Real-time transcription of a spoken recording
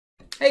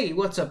Hey,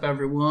 what's up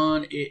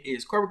everyone? It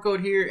is Corporate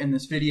Code here, and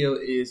this video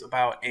is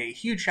about a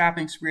huge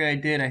shopping spree I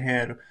did. I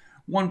had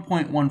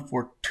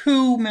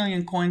 1.142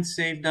 million coins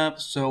saved up,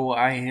 so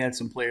I had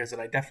some players that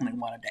I definitely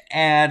wanted to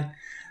add.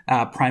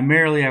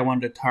 Primarily, I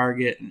wanted to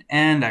target an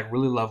end. I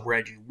really love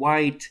Reggie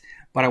White,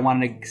 but I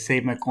wanted to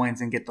save my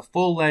coins and get the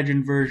full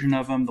legend version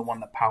of him, the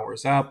one that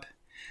powers up,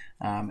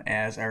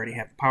 as I already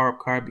have the power-up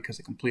card because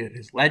I completed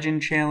his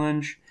legend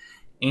challenge.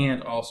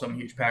 And also, I'm a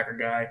huge Packer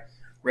guy.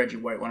 Reggie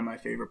White, one of my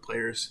favorite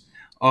players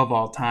of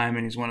all time,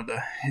 and he's one of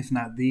the, if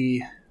not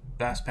the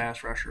best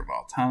pass rusher of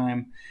all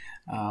time.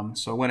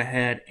 So I went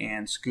ahead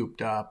and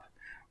scooped up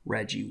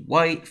Reggie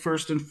White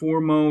first and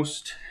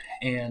foremost,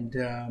 and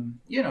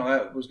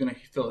that was going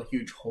to fill a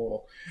huge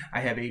hole.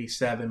 I have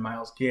 87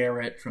 Myles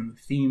Garrett from the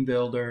theme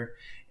builder,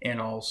 and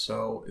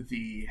also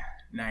the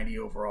 90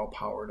 overall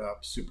powered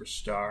up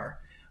superstar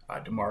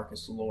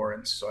DeMarcus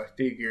Lawrence. So I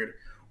figured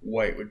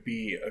White would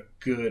be a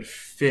good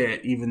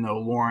fit. Even though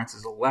Lawrence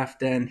is a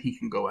left end, he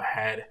can go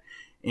ahead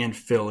and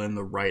fill in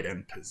the right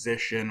end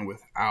position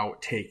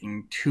without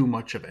taking too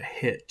much of a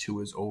hit to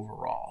his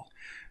overall.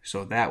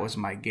 So that was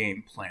my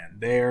game plan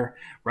there.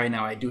 Right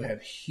now I do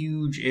have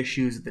huge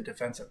issues at the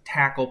defensive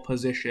tackle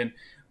position.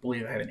 I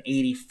believe I have an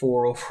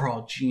 84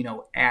 overall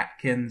Geno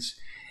Atkins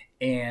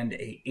and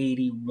a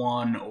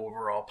 81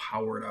 overall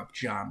powered up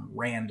John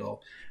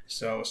Randall.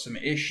 So some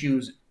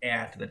issues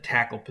at the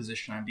tackle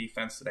position on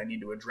defense that I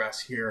need to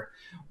address here,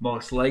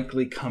 most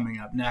likely coming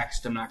up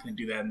next. I'm not going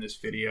to do that in this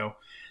video.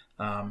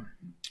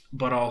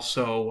 But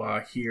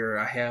also here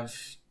I have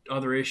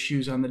other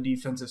issues on the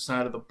defensive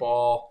side of the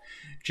ball,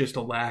 just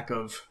a lack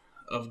of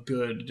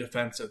good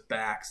defensive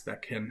backs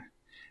that can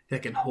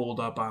hold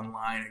up on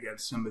line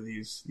against some of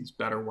these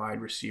better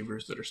wide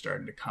receivers that are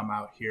starting to come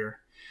out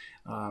here,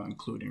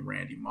 including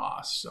Randy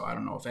Moss. So I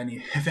don't know if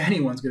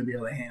anyone's going to be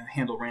able to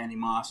handle Randy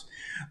Moss,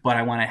 but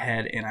I went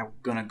ahead and I'm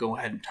going to go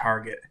ahead and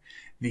target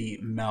the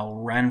Mel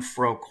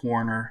Renfro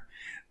corner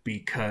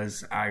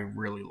because I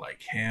really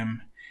like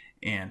him.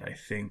 And I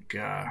think,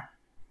 I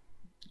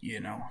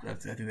think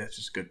that's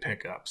just a good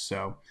pickup.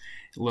 So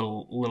a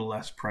little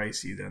less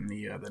pricey than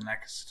the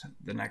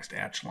next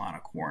echelon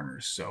of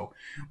corners. So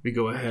we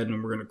go ahead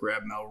and we're going to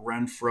grab Mel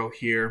Renfro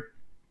here.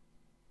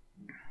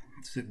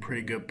 It's a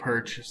pretty good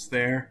purchase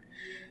there.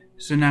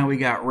 So now we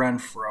got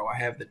Renfro. I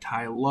have the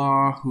Ty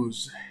Law,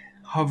 who's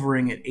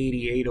hovering at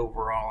 88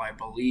 overall, I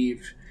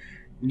believe.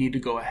 You need to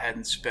go ahead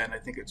and spend, I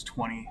think it's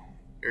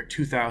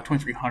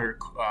 2,300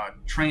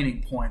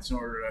 training points in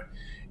order to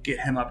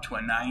get him up to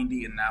a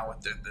 90, and now with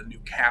the new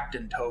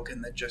captain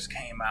token that just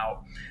came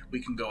out,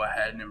 we can go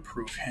ahead and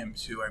improve him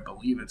to, I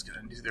believe it's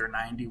going to be either a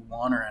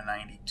 91 or a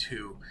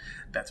 92.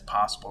 That's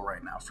possible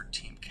right now for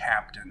team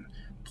captain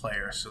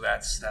players, so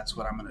that's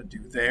what I'm going to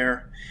do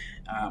there.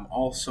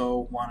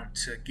 Also wanted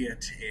to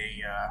get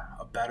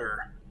a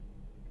better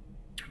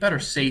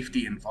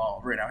safety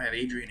involved. Right now I have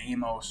Adrian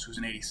Amos, who's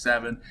an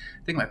 87. I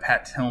think my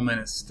Pat Tillman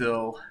is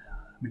still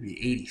maybe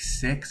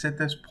 86 at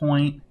this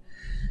point.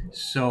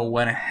 So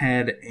went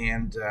ahead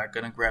and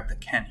going to grab the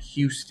Ken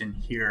Houston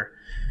here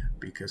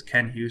because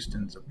Ken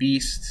Houston's a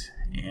beast,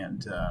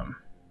 and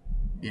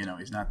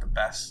he's not the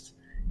best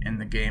in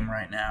the game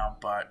right now,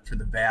 but for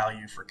the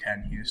value for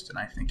Ken Houston,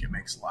 I think it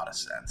makes a lot of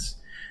sense.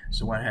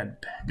 So went ahead,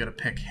 going to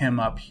pick him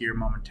up here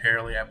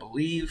momentarily, I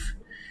believe.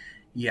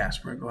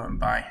 Yes, we're going to go ahead and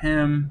buy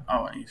him.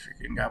 Oh, and he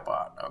freaking got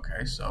bought.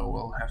 Okay, so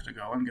we'll have to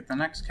go and get the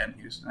next Ken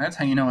Houston. That's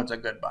how you know it's a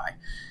good buy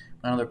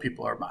when other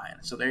people are buying.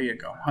 So there you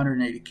go,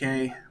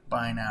 180K,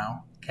 buy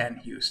now,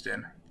 Ken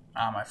Houston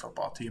on my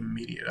football team,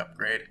 immediate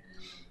upgrade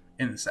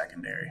in the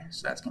secondary.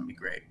 So that's going to be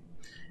great.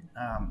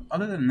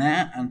 Other than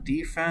that, on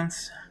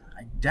defense,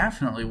 I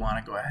definitely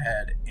want to go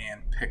ahead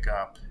and pick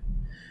up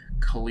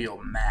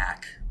Khalil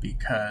Mack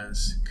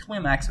because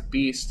Khalil Mack's a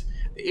beast.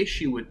 The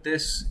issue with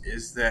this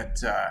is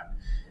that,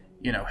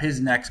 his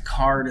next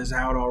card is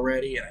out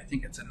already, and I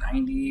think it's a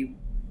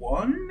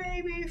 91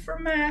 maybe for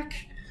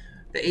Mack.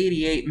 The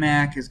 88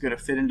 Mack is going to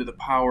fit into the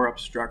power-up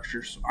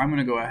structure, so I'm going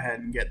to go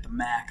ahead and get the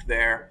Mack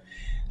there.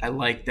 I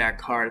like that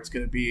card. It's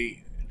going to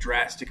be a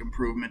drastic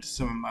improvement to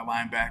some of my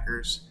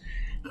linebackers.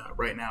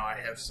 Right now I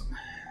have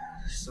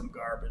some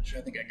garbage.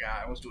 I think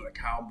I was doing a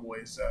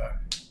Cowboys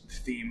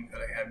theme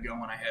that I had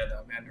going. I had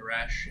Van Der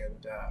Esch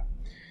and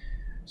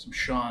some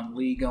Sean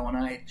Lee going.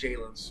 I had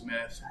Jalen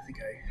Smith. I think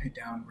I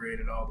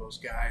downgraded all those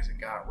guys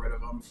and got rid of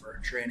them for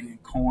training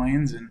and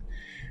coins and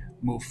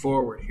move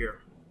forward here.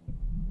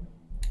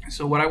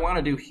 So what I want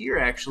to do here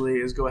actually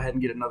is go ahead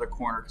and get another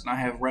corner because now I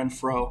have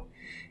Renfro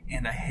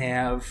and I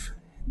have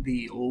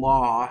the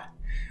Law,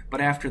 but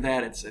after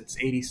that it's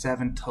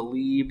 87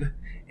 Talib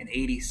and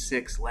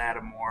 86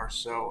 Lattimore.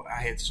 So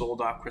I had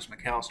sold off Chris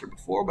McAlister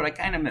before, but I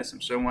kind of miss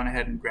him, so I went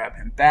ahead and grab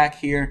him back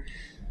here.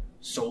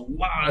 So a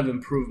lot of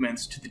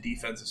improvements to the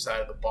defensive side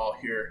of the ball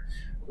here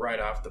right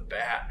off the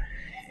bat,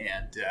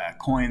 and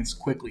coins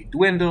quickly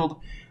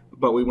dwindled,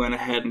 but we went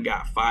ahead and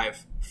got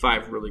five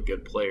really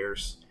good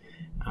players.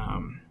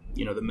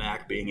 The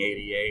Mac being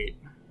 88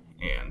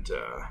 and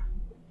a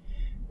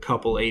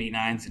couple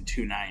 89s and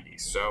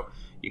 290s. So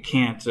you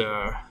can't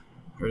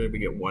Or did we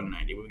get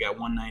 190? We got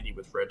 190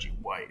 with Reggie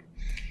White.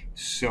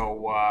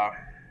 So,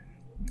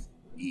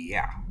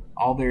 yeah,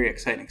 all very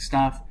exciting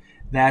stuff.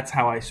 That's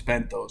how I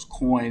spent those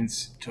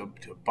coins to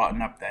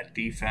button up that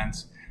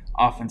defense.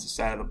 Offensive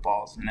side of the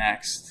ball is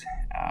next.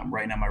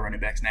 Right now, my running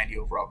back's 90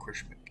 overall,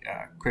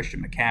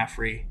 Christian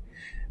McCaffrey.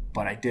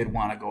 But I did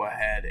want to go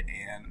ahead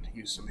and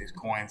use some of these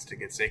coins to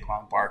get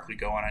Saquon Barkley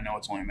going. I know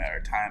it's only a matter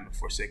of time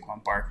before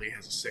Saquon Barkley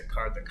has a sick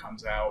card that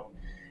comes out.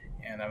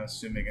 And I'm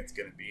assuming it's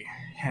going to be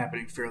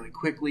happening fairly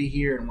quickly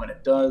here. And when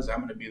it does, I'm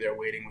going to be there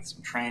waiting with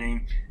some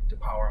training to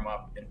power him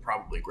up and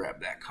probably grab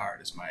that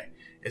card as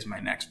my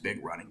next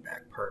big running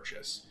back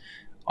purchase.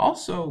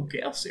 Also,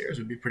 Gale Sayers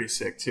would be pretty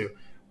sick too.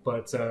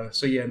 But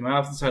so yeah, my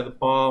offensive side of the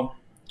ball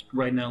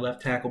right now: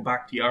 left tackle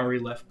Bakhtiari,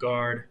 left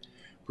guard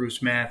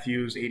Bruce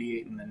Matthews,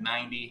 88 and the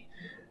 90.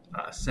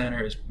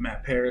 Center is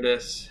Matt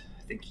Paradis.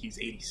 I think he's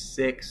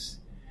 86.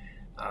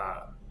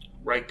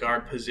 Right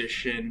guard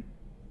position,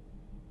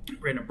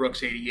 Brandon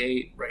Brooks,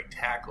 88. Right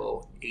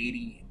tackle,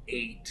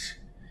 88.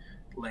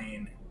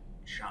 Lane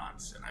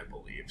Johnson, I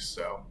believe.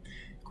 So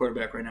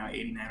quarterback right now,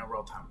 89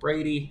 overall, Tom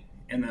Brady.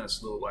 And then a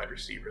slew of wide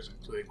receivers,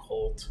 including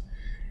Holt.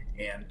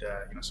 And,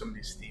 some of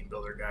these theme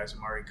builder guys,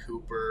 Amari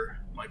Cooper,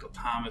 Michael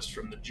Thomas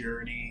from The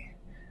Journey,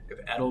 we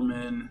have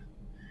Edelman,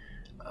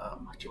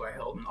 T.Y.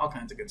 Hilton, all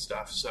kinds of good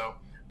stuff. So,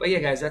 but yeah,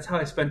 guys, that's how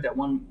I spent that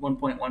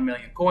 1.1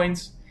 million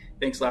coins.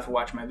 Thanks a lot for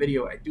watching my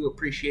video. I do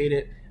appreciate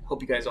it.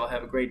 Hope you guys all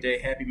have a great day.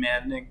 Happy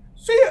maddening.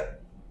 See ya!